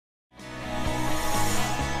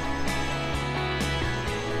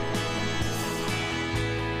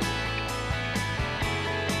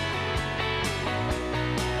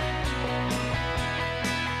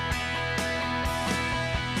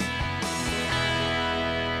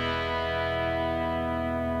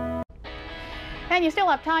And you still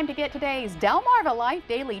have time to get today's Delmarva Life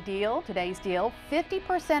Daily Deal. Today's deal,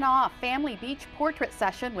 50% off Family Beach Portrait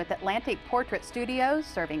Session with Atlantic Portrait Studios,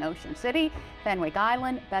 serving Ocean City, Fenwick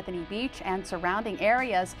Island, Bethany Beach, and surrounding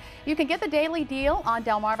areas. You can get the daily deal on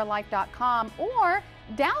delmarvalife.com or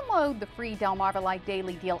download the free Delmarva Life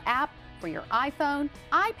Daily Deal app for your iPhone,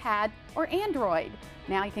 iPad, or Android.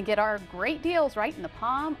 Now you can get our great deals right in the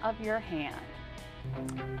palm of your hand.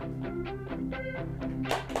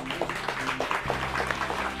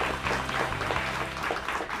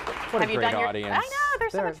 What a great audience. I know, they're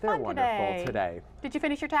so much fun wonderful today. Did you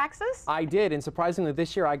finish your taxes? I did, and surprisingly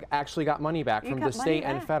this year I actually got money back from the state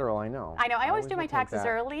and federal. I know. I always do my taxes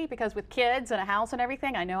early because with kids and a house and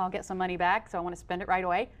everything, I know I'll get some money back, so I want to spend it right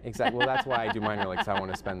away. Exactly. Well, that's why I do mine early, because I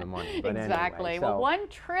want to spend the money. But exactly. Anyway, well, $1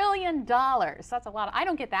 trillion. That's a lot. I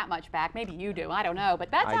don't get that much back. Maybe you do. I don't know.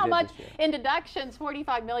 But that's how much in deductions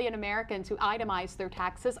 45 million Americans who itemize their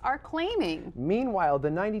taxes are claiming. Meanwhile,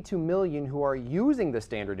 the 92 million who are using the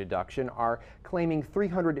standard deduction are claiming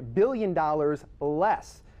 $300 billion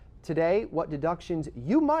less. Today, what deductions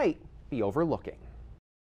you might be overlooking.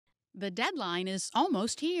 The deadline is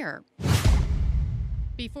almost here.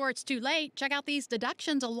 Before it's too late, check out these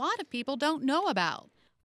deductions a lot of people don't know about.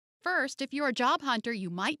 First, if you're a job hunter,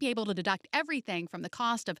 you might be able to deduct everything from the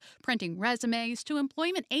cost of printing resumes to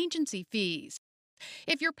employment agency fees.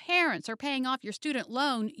 If your parents are paying off your student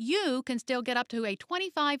loan, you can still get up to a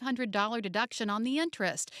 $2,500 deduction on the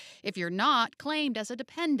interest if you're not claimed as a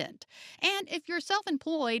dependent. And if you're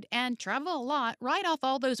self-employed and travel a lot, write off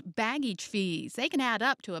all those baggage fees. They can add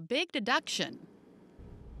up to a big deduction.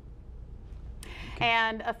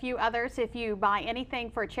 And a few others. If you buy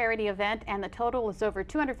anything for a charity event and the total is over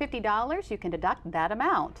 $250, you can deduct that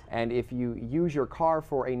amount. And if you use your car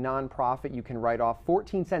for a nonprofit, you can write off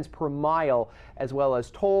 14 cents per mile, as well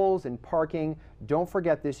as tolls and parking. Don't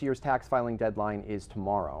forget, this year's tax filing deadline is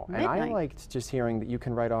tomorrow. Midnight. And I liked just hearing that you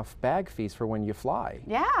can write off bag fees for when you fly.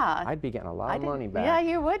 Yeah. I'd be getting a lot of money back. Yeah,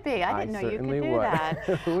 you would be. I didn't know you could do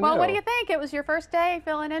that. Well, what do you think? It was your first day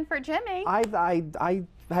filling in for Jimmy. I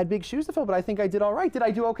had big shoes to fill, but I think I did all right. Did I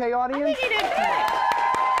do okay, audience? I think you did great.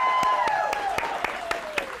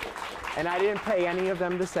 And I didn't pay any of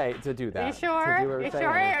them to do that. You sure? You sure?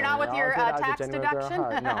 Or not with your tax deduction?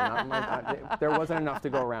 No, there wasn't enough to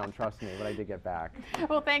go around, trust me, but I did get back.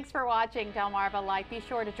 Well, thanks for watching Delmarva Life. Be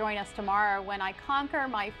sure to join us tomorrow when I conquer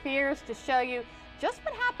my fears to show you just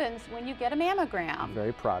what happens when you get a mammogram. I'm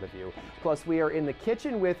very proud of you. Plus, we are in the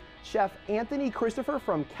kitchen with Chef Anthony Christopher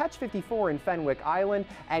from Catch 54 in Fenwick Island.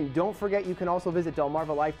 And don't forget, you can also visit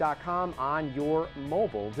delmarvalife.com on your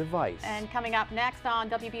mobile device. And coming up next on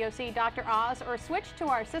WBOC, Dr. Oz, or switch to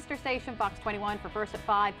our sister station, Fox 21, for First at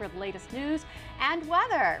 5 for the latest news and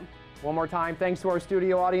weather. One more time, thanks to our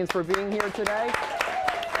studio audience for being here today.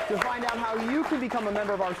 To find out how you can become a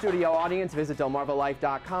member of our studio audience, visit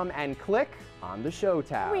delmarvalife.com and click on the show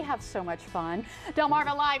tab. We have so much fun.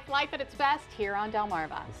 Delmarva Life, life at its best here on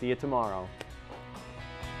Delmarva. See you tomorrow.